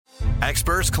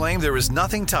Experts claim there is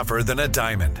nothing tougher than a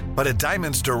diamond. But at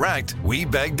Diamonds Direct, we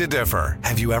beg to differ.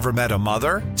 Have you ever met a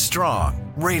mother?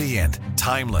 Strong, radiant,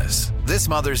 timeless. This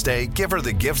Mother's Day, give her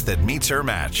the gift that meets her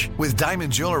match. With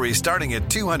diamond jewelry starting at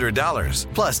 $200.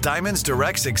 Plus Diamonds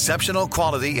Direct's exceptional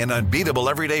quality and unbeatable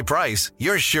everyday price,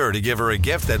 you're sure to give her a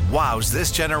gift that wows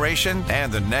this generation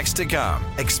and the next to come.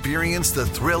 Experience the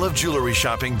thrill of jewelry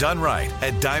shopping done right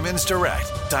at Diamonds Direct.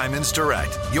 Diamonds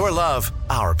Direct. Your love,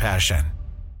 our passion.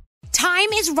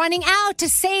 Time is running out to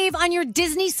save on your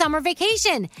Disney summer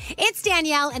vacation. It's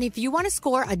Danielle, and if you want to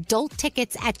score adult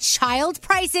tickets at child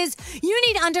prices, you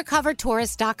need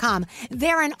UndercoverTourist.com.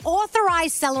 They're an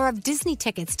authorized seller of Disney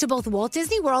tickets to both Walt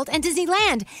Disney World and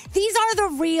Disneyland. These are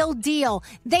the real deal.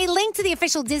 They link to the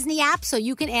official Disney app so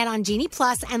you can add on Genie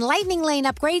Plus and Lightning Lane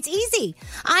upgrades easy.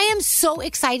 I am so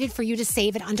excited for you to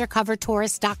save at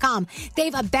UndercoverTourist.com. They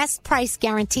have a best price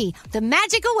guarantee. The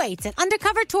magic awaits at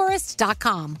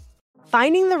UndercoverTourist.com.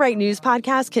 Finding the right news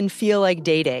podcast can feel like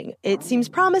dating. It seems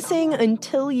promising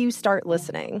until you start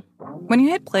listening. When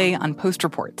you hit play on Post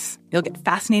Reports, you'll get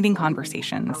fascinating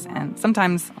conversations and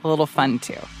sometimes a little fun,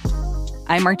 too.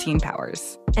 I'm Martine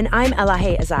Powers. And I'm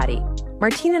Elahe Azadi.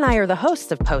 Martine and I are the hosts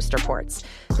of Post Reports.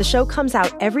 The show comes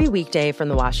out every weekday from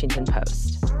the Washington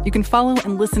Post. You can follow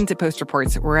and listen to Post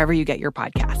Reports wherever you get your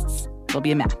podcasts. It'll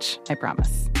be a match, I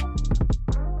promise.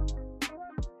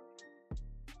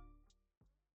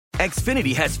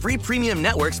 Xfinity has free premium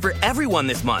networks for everyone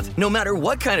this month, no matter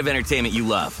what kind of entertainment you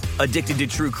love. Addicted to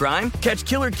true crime? Catch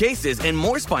killer cases and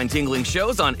more spine-tingling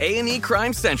shows on A&E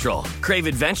Crime Central. Crave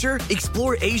adventure?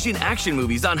 Explore Asian action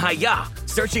movies on Hi-Ya.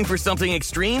 Searching for something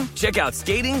extreme? Check out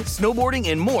skating, snowboarding,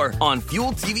 and more on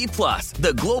Fuel TV Plus,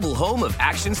 the global home of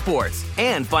action sports.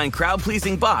 And find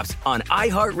crowd-pleasing bops on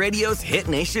iHeartRadio's Hit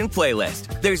Nation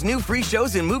playlist. There's new free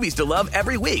shows and movies to love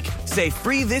every week. Say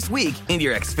free this week in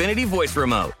your Xfinity voice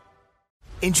remote.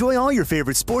 Enjoy all your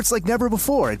favorite sports like never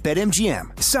before at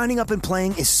BetMGM. Signing up and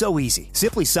playing is so easy.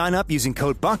 Simply sign up using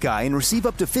code Buckeye and receive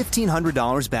up to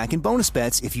 $1,500 back in bonus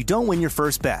bets if you don't win your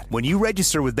first bet. When you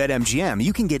register with BetMGM,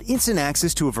 you can get instant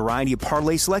access to a variety of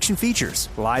parlay selection features,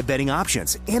 live betting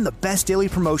options, and the best daily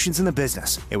promotions in the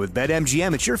business. And with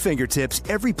BetMGM at your fingertips,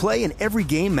 every play and every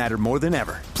game matter more than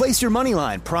ever. Place your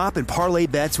moneyline, prop, and parlay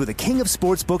bets with the king of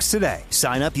sportsbooks today.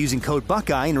 Sign up using code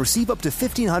Buckeye and receive up to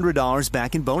 $1,500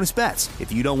 back in bonus bets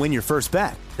if you don't win your first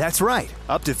bet. That's right,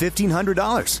 up to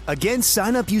 $1,500. Again,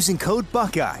 sign up using code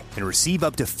Buckeye and receive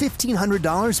up to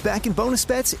 $1,500 back in bonus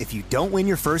bets if you don't win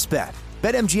your first bet.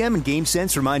 BetMGM and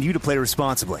GameSense remind you to play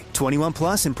responsibly. 21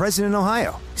 plus and present in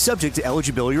Ohio. Subject to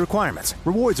eligibility requirements.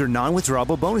 Rewards are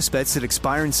non-withdrawable bonus bets that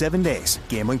expire in 7 days.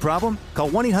 Gambling problem? Call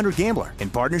 1-800-GAMBLER in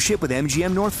partnership with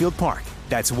MGM Northfield Park.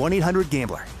 That's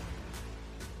 1-800-GAMBLER.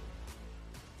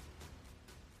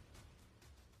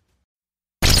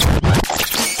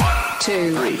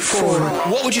 2, 3, 4.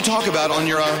 What would you talk about on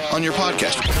your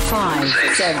podcast? 5,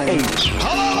 7, 8.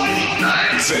 Hello,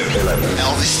 9, 10, 11.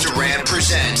 Elvis Duran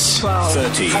presents 12,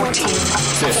 13, 14,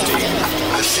 15.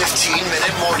 The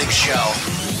 15-minute morning show.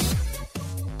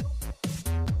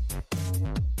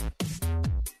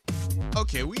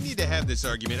 Okay, we need to have this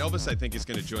argument. Elvis, I think, is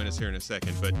going to join us here in a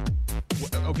second. But,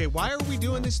 okay, why are we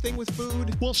doing this thing with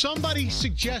food? Well, somebody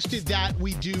suggested that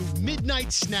we do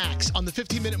midnight snacks on the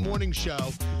 15-minute morning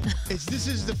show. This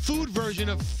is the food version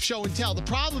of show and tell. The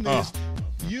problem is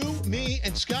you, me,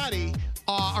 and Scotty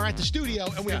are at the studio,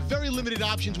 and we have very limited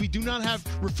options. We do not have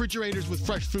refrigerators with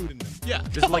fresh food in them. Yeah.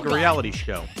 This is like a reality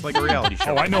show. It's like a reality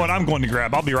show. Oh, I know what I'm going to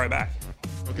grab. I'll be right back.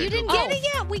 Okay, you didn't get it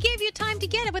yet. We gave you time to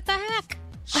get it. What the heck?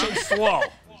 So slow.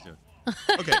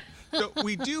 Okay, so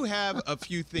we do have a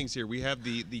few things here. We have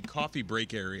the coffee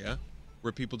break area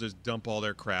where people just dump all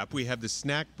their crap. We have the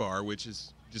snack bar, which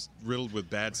is just riddled with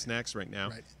bad snacks right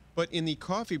now. Right. But in the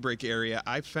coffee break area,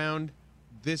 I found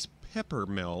this pepper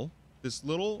mill, this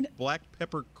little black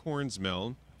peppercorns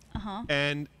mill. Uh-huh.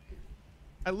 And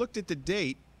I looked at the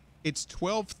date. It's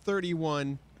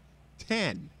 12/31/10.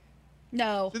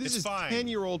 No. So this is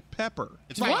 10-year-old pepper.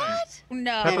 It's fine. What?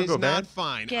 No. It is not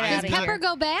fine. Get Does pepper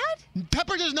go bad?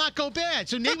 Pepper does not go bad.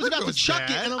 So Nate was about to chuck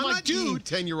it, and I'm like, dude,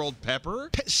 10-year-old pepper.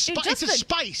 It's it's a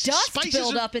spice. Dust Spices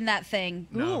build are, up in that thing.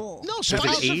 No, Ooh.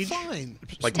 spices are fine.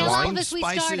 Like Tell wine? Elvis we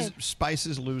started.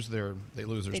 Spices lose their They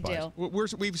spice.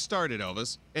 do. We've started,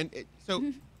 Elvis, and so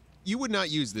you would not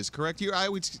use this, correct? I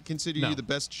would consider you the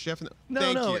best chef.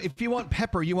 No. If you want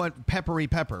pepper, you want peppery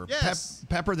pepper. Yes.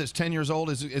 Pepper that's 10 years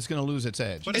old is going to lose its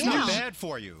edge. But it's not bad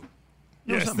for you.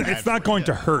 Yes, it's not going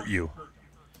to hurt you.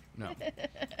 No.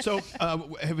 So,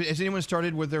 has anyone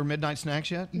started with their midnight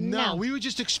snacks yet? No, we were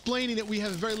just explaining that we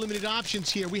have very limited options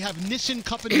here. We have Nissin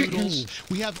Cup of Noodles,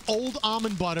 we have old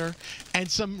almond butter, and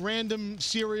some random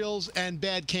cereals and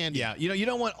bad candy. Yeah, you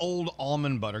don't want old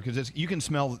almond butter because you can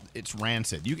smell it's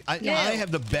rancid. I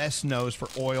have the best nose for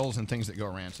oils and things that go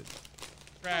rancid.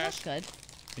 That's good.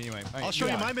 Anyway, I'll show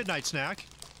you my midnight snack.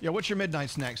 Yeah, what's your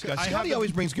midnight snack, Scott? Scotty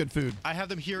always brings good food. I have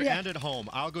them here and at home.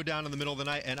 I'll go down in the middle of the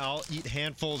night and I'll eat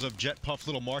handfuls of Jet Puff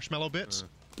little marshmallow bits.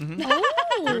 Oh.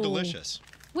 They're delicious.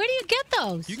 Where do you get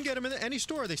those? You can get them in any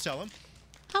store. They sell them.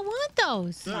 I want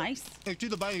those. Nice. It's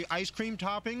either by the ice cream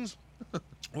toppings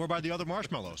or by the other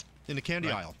marshmallows in the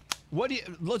candy aisle.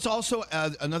 Let's also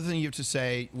add another thing you have to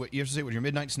say. You have to say what your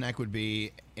midnight snack would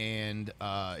be, and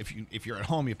if you're at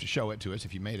home, you have to show it to us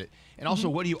if you made it. And also,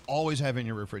 what do you always have in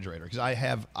your refrigerator? Because I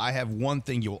have one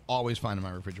thing you'll always find in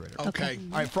my refrigerator. Okay.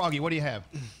 All right, Froggy, what do you have?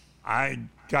 I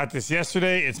got this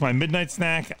yesterday. It's my midnight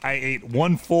snack. I ate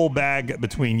one full bag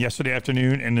between yesterday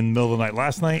afternoon and in the middle of the night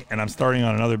last night, and I'm starting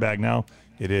on another bag now.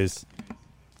 It is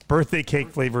birthday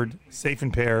cake flavored Safe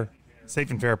and Fair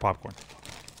popcorn.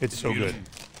 It's so good.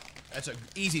 That's an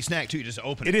easy snack, too. You just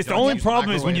open it. It is. The only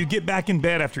problem is when you get back in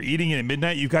bed after eating it at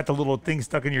midnight, you've got the little thing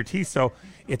stuck in your teeth, so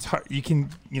it's hard. You can,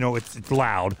 it's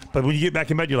loud. But when you get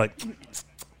back in bed, you're like...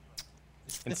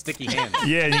 And sticky hands.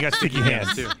 Yeah, you got sticky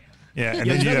hands, too. Yeah,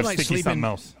 and then you have sticky something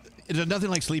else. Is there nothing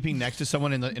like sleeping next to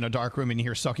someone in a dark room and you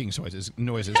hear sucking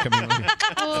noises coming from you?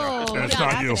 It's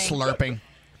not you. Slurping.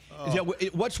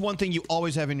 What's one thing you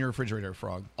always have in your refrigerator,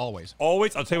 Frog? Always.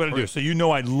 Always? I'll tell you what I do. So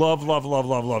I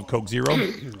love Coke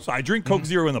Zero. So I drink Coke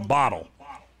Zero in the bottle.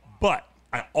 But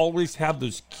I always have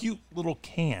those cute little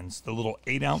cans, the little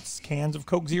 8-ounce cans of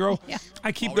Coke Zero. Yeah.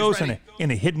 I keep Always those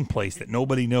in a hidden place that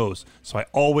nobody knows. So I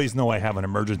always know I have an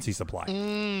emergency supply.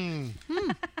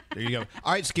 There you go.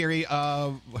 All right, Scary.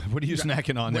 What are you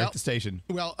snacking on there at the station?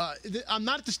 Well, I'm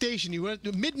not at the station. You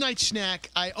went midnight snack.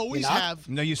 I always have.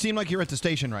 No, you seem like you're at the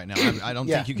station right now. I don't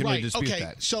think you can really dispute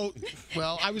that. So,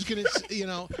 I was gonna,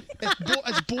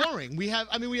 it's boring. We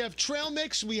have trail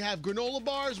mix. We have granola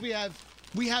bars.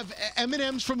 We have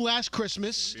M&Ms from last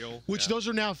Christmas, which those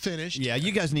are now finished. Yeah,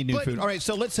 you guys need new food. All right,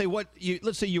 so let's say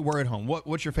you were at home.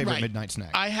 What's your favorite midnight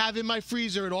snack? I have in my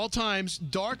freezer at all times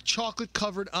dark chocolate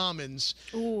covered almonds.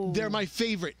 Ooh. They're my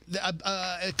favorite.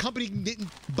 A company,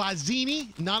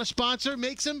 Bazzini, not a sponsor,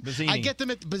 makes them. Bazzini. I get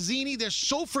them at Bazzini. They're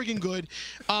so friggin' good.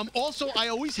 Also, I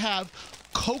always have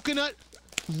coconut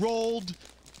rolled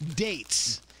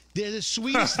dates. They're the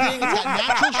sweetest thing. It's got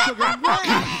natural sugar.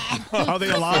 Are they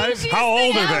alive? How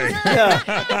old are they?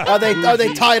 Yeah. Are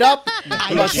they tied up?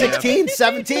 About 16,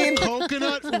 17?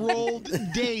 Coconut rolled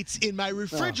dates in my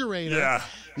refrigerator. Yeah.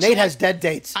 Nate has dead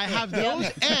dates. I have those,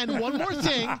 and one more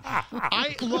thing.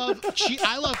 I love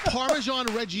Parmesan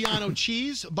Reggiano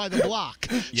cheese by the block.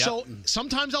 Yep. So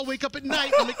sometimes I'll wake up at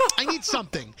night and I need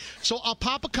something. So I'll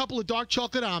pop a couple of dark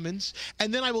chocolate almonds,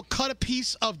 and then I will cut a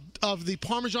piece of the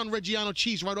Parmesan Reggiano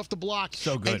cheese right off the block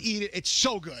and eat it. It's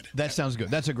so good. That sounds good.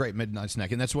 That's a great midnight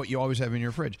snack, and that's what you always have in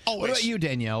your fridge. Always. What about you,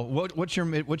 Danielle? What's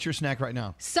your snack right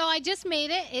now? So I just made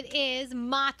it. It is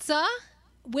matzah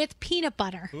with peanut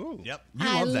butter. Ooh. Yep. You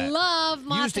love that. I love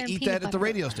matzah. You used to eat that at the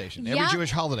radio station every Jewish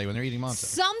holiday when they're eating matzah.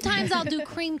 Sometimes I'll do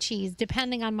cream cheese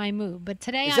depending on my mood, but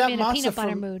today I'm in a peanut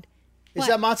butter mood. Is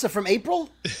that matzah from April?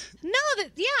 No,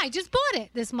 I just bought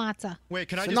it, this matzah. Wait,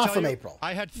 can I just not tell from you? April.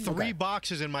 I had 3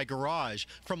 boxes in my garage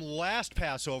from last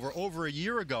Passover over a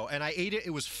year ago, and I ate it.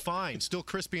 It was fine, still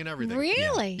crispy and everything.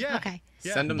 Really? Yeah. Okay.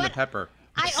 Yeah. Send them the pepper.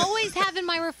 I always have in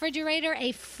my refrigerator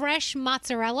a fresh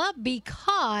mozzarella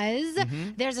because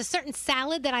there's a certain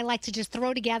salad that I like to just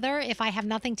throw together if I have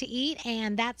nothing to eat,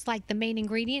 and that's like the main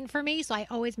ingredient for me. So I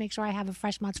always make sure I have a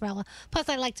fresh mozzarella. Plus,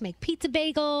 I like to make pizza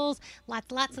bagels,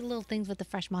 lots of little things with the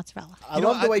fresh mozzarella. I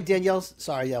love the way Danielle.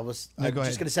 Sorry, I was just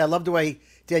going to say I love the way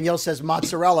Danielle says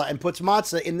mozzarella and puts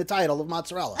matzah in the title of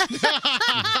mozzarella.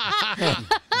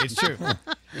 It's true.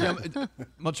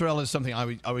 Mozzarella is something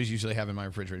I always usually have in my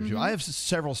refrigerator too. I have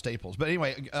several staples. But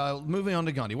anyway, moving on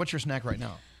to Gandhi. What's your snack right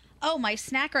now? Oh, my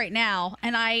snack right now,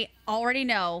 and I already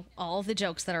know all of the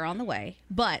jokes that are on the way,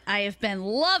 but I have been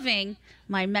loving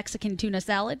my Mexican tuna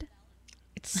salad.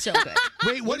 It's so good.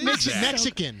 Wait, what makes it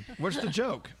Mexican? What's the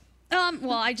joke?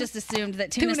 Well, I just assumed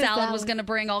that tuna salad was going to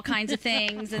bring all kinds of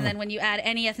things, and then when you add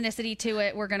any ethnicity to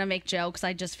it, we're going to make jokes.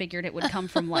 I just figured it would come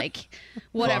from,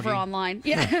 whatever online.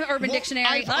 Yeah, Urban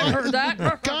Dictionary. I've heard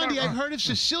that. Gandhi, I've heard of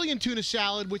Sicilian tuna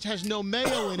salad, which has no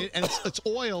mayo in it, and it's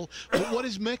oil. But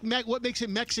what makes it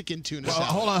Mexican tuna salad?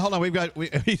 Hold on. We've got...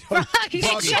 He's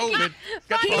COVID.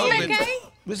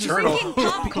 This is drinking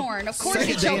popcorn. Of course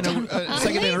he choked on.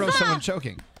 Second day in a row, someone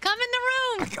choking. Come in the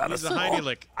room. He's a Heidi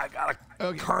lick. I got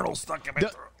a kernel stuck in my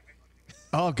throat.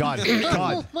 Oh, God.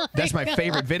 God. That's my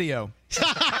favorite video.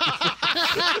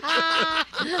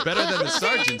 Better than the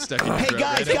sergeant stuck in your Hey, throat,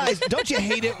 guys, right? don't you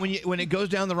hate it when it goes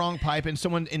down the wrong pipe and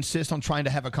someone insists on trying to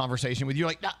have a conversation with you?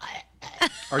 Like,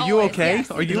 Are you okay?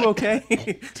 yes. Are you okay?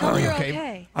 Are you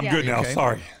okay? I'm good now. Okay.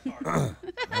 Sorry. All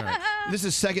right. This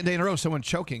is second day in a row someone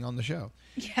choking on the show.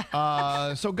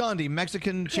 Yeah. So Gandhi,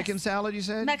 Mexican chicken salad, you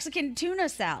said? Mexican tuna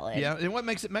salad. Yeah. And what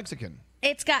makes it Mexican?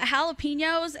 It's got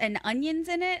jalapenos and onions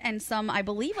in it and some, I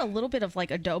believe, a little bit of like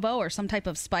adobo or some type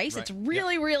of spice. Right. It's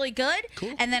really, really good.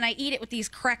 Cool. And then I eat it with these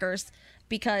crackers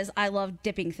because I love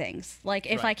dipping things. Like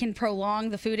if I can prolong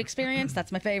the food experience,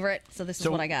 that's my favorite. So this is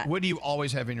what I got. What do you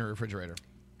always have in your refrigerator?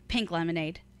 Pink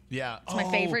lemonade. Yeah. It's my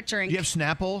favorite drink. Do you have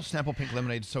Snapple? Snapple pink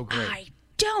lemonade is so great. I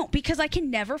don't because I can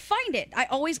never find it. I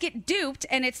always get duped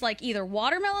and it's like either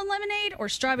watermelon lemonade or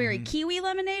strawberry kiwi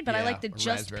lemonade, but I like the or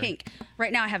just raspberry. pink.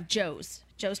 Right now I have Joe's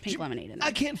pink lemonade in there.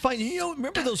 I can't find.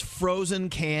 Remember those frozen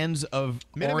cans of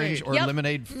Minute orange Maid. or Yep.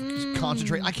 lemonade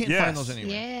concentrate? I can't find those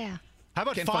anywhere. Yeah. How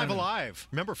about Can't Five find them. Alive?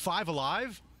 Remember Five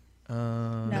Alive?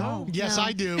 No. Yes, No.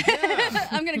 I do.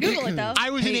 I'm going to Google it though. I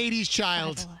was an 80s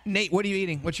child. Nate, what are you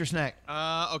eating? What's your snack?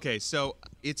 Okay, so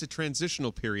it's a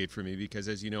transitional period for me because,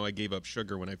 as you know, I gave up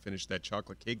sugar when I finished that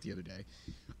chocolate cake the other day.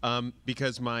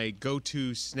 Because my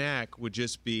go-to snack would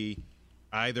just be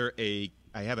either I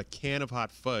have a can of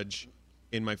hot fudge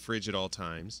in my fridge at all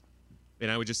times, and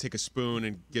I would just take a spoon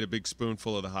and get a big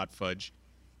spoonful of the hot fudge,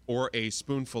 or a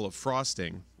spoonful of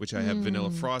frosting, which I have vanilla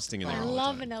frosting in there. I all the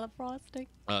love time. vanilla frosting.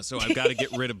 So I've got to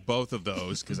get rid of both of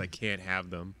those because I can't have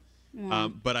them.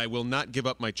 But I will not give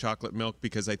up my chocolate milk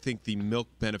because I think the milk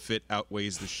benefit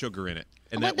outweighs the sugar in it.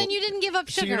 And But then you didn't give up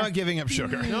sugar. So you're not giving up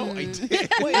sugar. No, I did.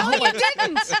 Wait, No, hold you on.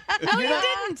 didn't. No, you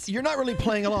didn't. You're not really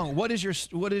playing along. What is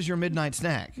your midnight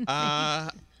snack?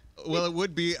 Well, it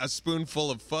would be a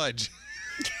spoonful of fudge.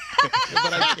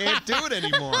 But I can't do it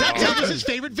anymore. That's Elvis's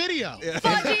favorite video.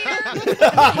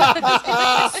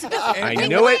 I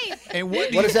knew it. And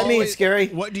what What does that mean, Scary?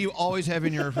 What do you always have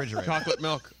in your refrigerator? Chocolate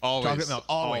milk, always. Chocolate milk,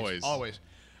 always.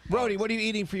 Brody, what are you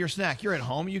eating for your snack? You're at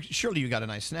home. Surely you got a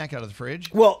nice snack out of the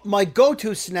fridge. Well, my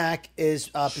go-to snack is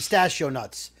pistachio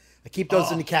nuts. I keep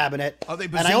those in the cabinet. Are they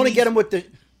and I only Bazzinis? get them with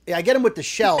I get them with the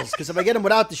shells because if I get them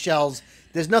without the shells,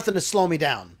 there's nothing to slow me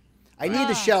down. I need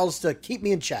the shells to keep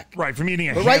me in check. Right, from eating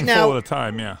a But handful right now- at a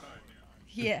time, yeah.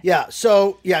 Yeah.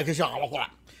 So because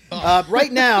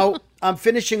right now I'm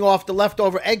finishing off the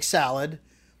leftover egg salad,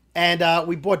 and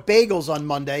we bought bagels on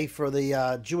Monday for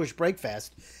the Jewish break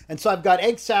fast, and so I've got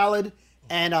egg salad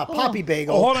and poppy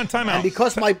bagel. Oh, hold on, time out. And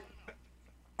because my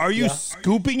Are you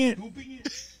scooping it?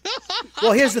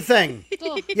 well, here's the thing.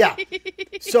 Yeah.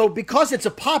 So because it's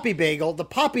a poppy bagel, the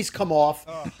poppies come off,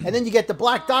 and then you get the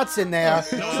black dots in there.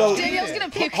 So Danielle's going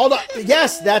to puke. hold on.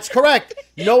 Yes, that's correct.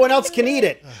 No one else can eat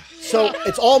it. So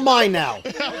it's all mine now.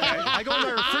 I go in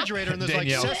my refrigerator and there's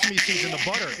Danielle. like sesame seeds in the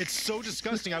butter. It's so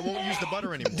disgusting. I won't use the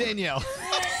butter anymore. Danielle.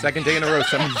 Second day in a row,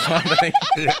 someone's vomiting.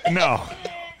 Yeah, no.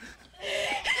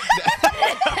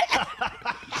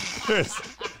 Chris,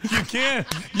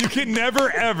 you can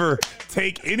never ever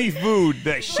take any food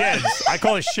that sheds. I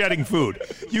call it shedding food.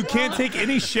 You can't take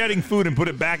any shedding food and put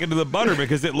it back into the butter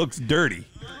because it looks dirty.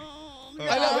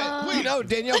 I know, but,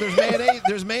 Danielle,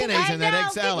 there's mayonnaise in that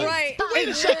egg salad. Right. But wait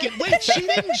a second. Wait,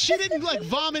 she didn't like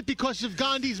vomit because of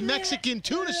Gandhi's Mexican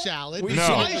tuna salad. No.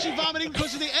 Why is she vomiting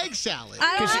because of the egg salad?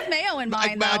 I don't have mayo in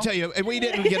mine, I'll though. tell you, and we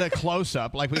didn't get a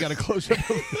close-up. Like, we got a close-up of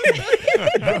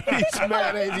Brody's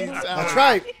mayonnaise eating salad. That's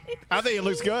right. I think it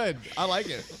looks good. I like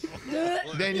it.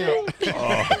 Danielle.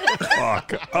 Oh,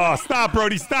 fuck. Oh, stop,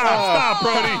 Brody. Stop,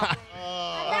 Brody.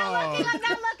 I'm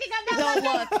not looking. Don't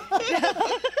look.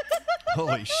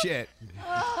 Holy shit.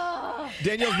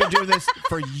 Danielle's been doing this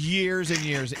for years and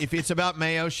years. If it's about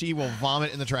mayo, she will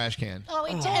vomit in the trash can. Oh,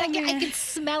 I can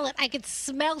smell it. I could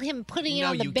smell him putting it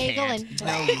on the bagel. And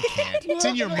No, you can't. It's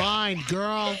in your mind,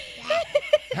 girl.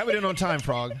 How we doing on time,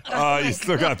 Frog? You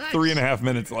still got 3.5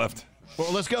 minutes left.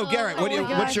 Well, let's go. Garrett,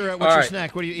 what's your All right.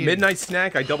 snack? What are you eating? Midnight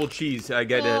snack, I double cheese. I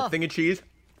get a thing of cheese.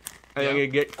 And I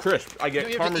get crisp. I get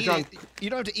You don't have to Parmesan. eat it. You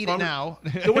don't have to eat it now.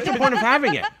 So what's the point of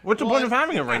having it? What's the point of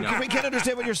having it right Because now? we can't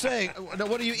understand what you're saying. Now,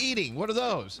 what are you eating? What are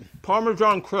those?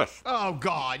 Parmesan crisp. Oh,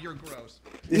 God, you're gross.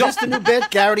 Is this the new bit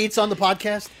Garrett eats on the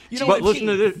podcast? You know But what? listen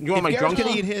to this. You want If my Garrett's junk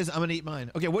gonna food? eat his, I'm gonna eat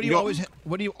mine. Okay, what do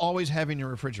you always have in your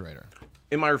refrigerator?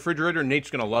 In my refrigerator, Nate's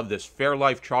going to love this.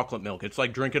 Fairlife chocolate milk. It's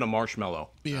like drinking a marshmallow.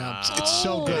 Yeah, it's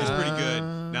so good. It's pretty good.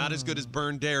 Not as good as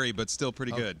burned dairy, but still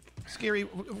pretty good. Scary,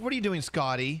 what are you doing,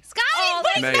 Scotty? Scotty,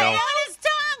 put his Mayo. mayo on his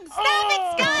tongue. Stop it,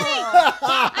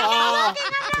 Scotty.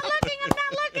 I'm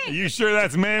not looking. You sure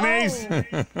that's mayonnaise?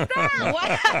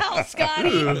 Wow,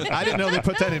 Scotty. I didn't know they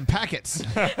put that in packets.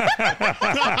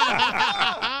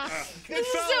 This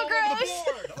is so gross.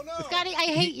 Scotty, I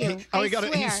hate you. He got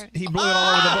it. He blew it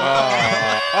all over the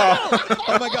board.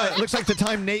 Oh my God! It looks like the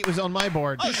time Nate was on my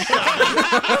board. No.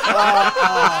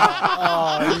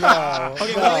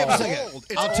 Okay, wait a second.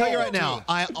 I'll tell you right now.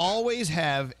 I always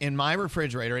have in my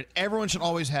refrigerator, and everyone should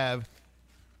always have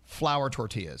flour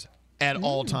tortillas at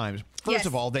all times. First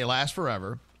of all, they last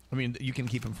forever. I mean, you can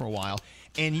keep them for a while,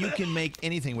 and you can make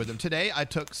anything with them. Today, I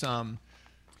took some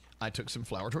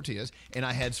flour tortillas, and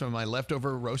I had some of my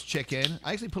leftover roast chicken.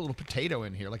 I actually put a little potato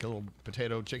in here, like a little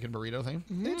potato chicken burrito thing.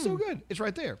 It's so good. It's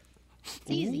right there. It's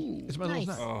easy. It's my little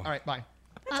snack. All right, bye.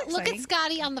 Look at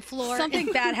Scotty on the floor.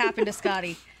 Something bad happened to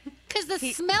Scotty. Because the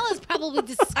smell is probably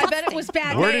disgusting. I bet it was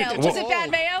bad mayo. Was it bad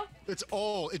mayo? It's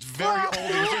old. It's very old.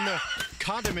 It was in the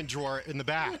condiment drawer in the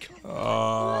back.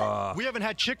 We haven't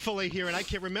had Chick-fil-A here, and I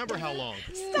can't remember how long.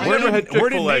 Where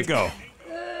did Nate go?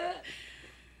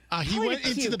 He went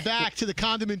into the back to the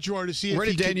condiment drawer to see Where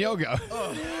if did Danielle go?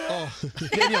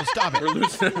 Danielle, stop it. We're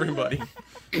losing everybody.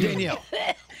 Danielle.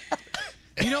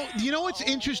 You know what's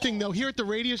interesting though? Here at the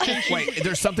radio station. Wait,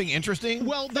 there's something interesting?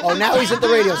 Well, now he's at the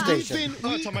radio station.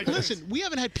 Listen, we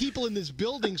haven't had people in this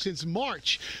building since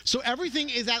March, so everything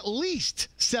is at least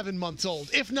 7 months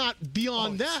old, if not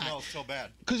beyond that. It smells so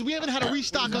bad. Because we haven't had a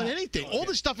restock on anything. All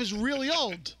this stuff is really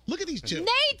old. Look at these two.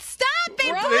 Nate, stop it!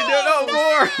 Bro,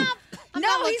 more.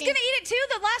 No, he's going to eat it too.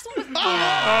 The last one was...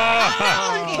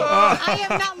 I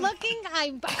am not looking.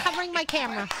 I'm covering my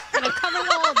camera. And I'm covering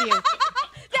all of you.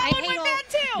 That one went bad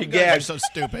too. You guys are so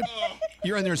stupid.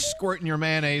 You're in there squirting your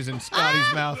mayonnaise in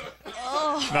Scotty's mouth.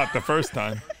 Not the first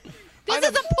time. This is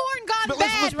a porn gone But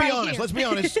bad let's be right honest. here. Let's be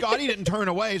honest. Scotty didn't turn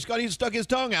away. Scotty stuck his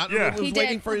tongue out. Yeah. And was He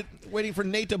waiting for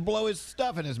Nate to blow his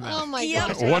stuff in his mouth. Oh my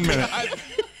God. 1 minute.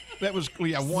 That was 1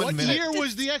 minute. What year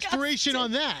was the expiration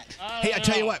on that? Hey, I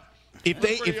tell you what. If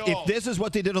this is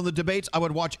what they did on the debates, I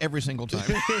would watch every single time.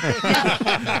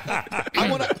 I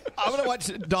want to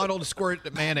watch Donald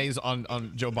squirt mayonnaise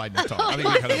on Joe Biden's tongue. I think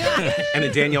And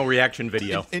a Danielle reaction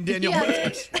video. And Danielle.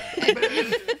 This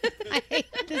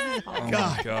is horrible.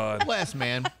 God. Bless,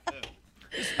 man.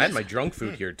 I had my drunk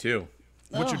food here too.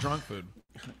 What's your drunk food?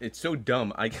 It's so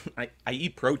dumb. I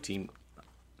eat protein.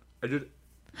 I did.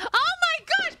 Oh my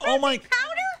God! Oh my. Powder?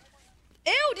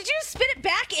 Ew, did you just spit it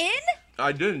back in?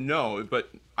 I didn't know,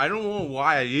 but I don't know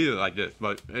why I eat it like this.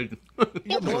 But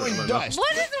You're blowing dust.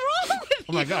 What is wrong with you?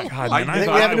 Oh my God. God, I man, I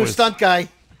think we have a new stunt guy.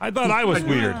 I thought I was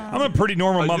weird. I'm a pretty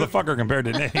normal motherfucker compared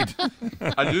to Nate.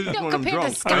 I do this when I'm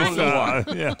compared to drunk. I don't know why.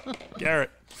 Yeah.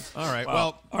 Garrett. All right. Wow.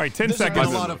 Well, All right, 10 this has seconds.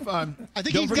 been a lot of fun. I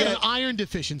think Don't he's got an forget, iron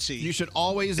deficiency. you should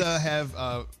always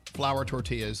have flour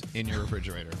tortillas in your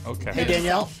refrigerator. Okay. Hey,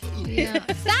 Danielle. Yeah.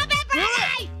 Stop it,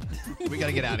 Brady! We got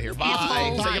to get out of here.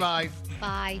 Bye. Bye. Say goodbye.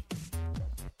 Bye.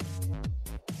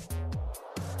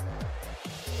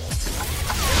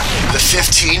 The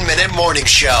 15-minute morning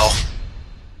show.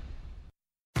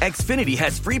 Xfinity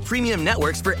has free premium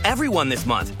networks for everyone this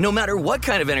month, no matter what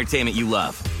kind of entertainment you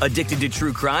love. Addicted to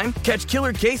true crime? Catch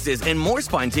killer cases and more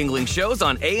spine-tingling shows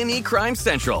on A&E Crime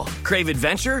Central. Crave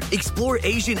adventure? Explore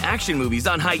Asian action movies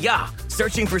on Hi-YAH.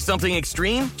 Searching for something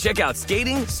extreme? Check out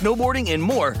skating, snowboarding, and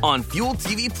more on Fuel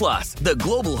TV Plus, the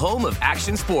global home of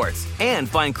action sports. And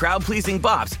find crowd-pleasing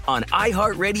bops on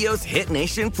iHeartRadio's Hit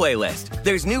Nation playlist.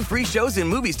 There's new free shows and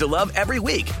movies to love every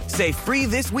week. Say free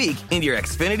this week in your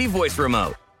Xfinity voice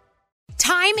remote.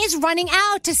 Time is running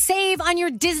out to save on your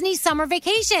Disney summer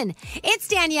vacation. It's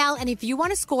Danielle, and if you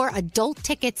want to score adult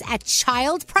tickets at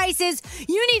child prices,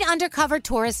 you need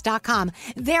UndercoverTourist.com.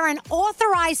 They're an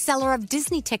authorized seller of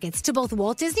Disney tickets to both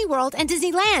Walt Disney World and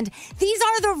Disneyland. These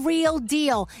are the real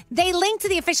deal. They link to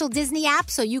the official Disney app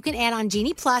so you can add on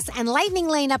Genie Plus and Lightning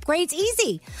Lane upgrades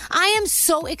easy. I am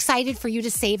so excited for you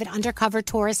to save at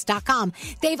UndercoverTourist.com.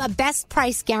 They have a best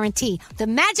price guarantee. The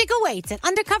magic awaits at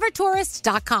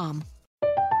UndercoverTourist.com.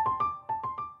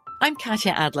 I'm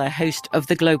Katya Adler, host of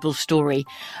The Global Story.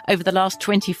 Over the last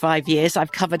 25 years,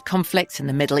 I've covered conflicts in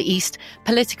the Middle East,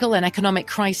 political and economic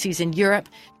crises in Europe,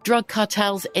 drug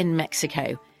cartels in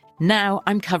Mexico. Now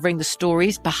I'm covering the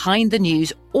stories behind the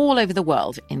news all over the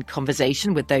world in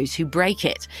conversation with those who break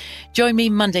it. Join me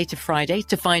Monday to Friday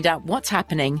to find out what's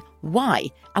happening, why,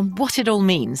 and what it all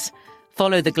means.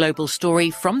 Follow The Global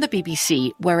Story from the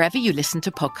BBC wherever you listen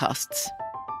to podcasts.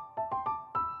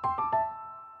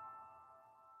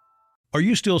 Are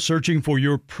you still searching for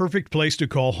your perfect place to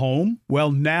call home?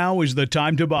 Well, now is the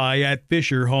time to buy at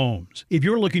Fisher Homes. If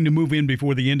you're looking to move in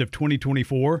before the end of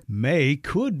 2024, May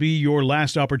could be your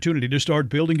last opportunity to start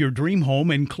building your dream home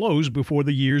and close before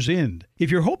the year's end. If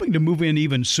you're hoping to move in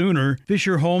even sooner,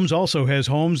 Fisher Homes also has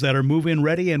homes that are move-in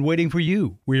ready and waiting for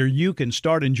you, where you can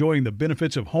start enjoying the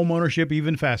benefits of homeownership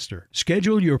even faster.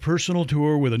 Schedule your personal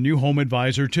tour with a new home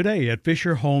advisor today at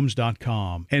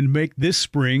FisherHomes.com and make this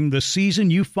spring the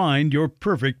season you find your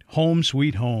perfect home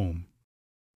sweet home.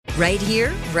 Right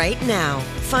here, right now.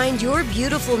 Find your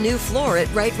beautiful new floor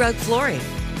at Right Rug Flooring.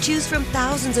 Choose from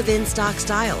thousands of in-stock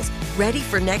styles, ready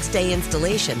for next day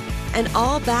installation, and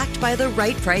all backed by the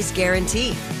right price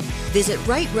guarantee. Visit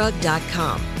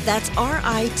rightrug.com. That's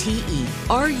RITERUG.com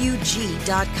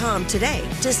today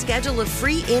to schedule a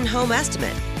free in-home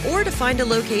estimate or to find a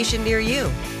location near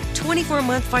you.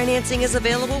 24-month financing is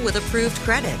available with approved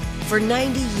credit. For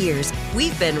 90 years,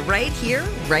 we've been right here,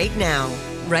 right now.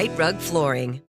 Right Rug Flooring.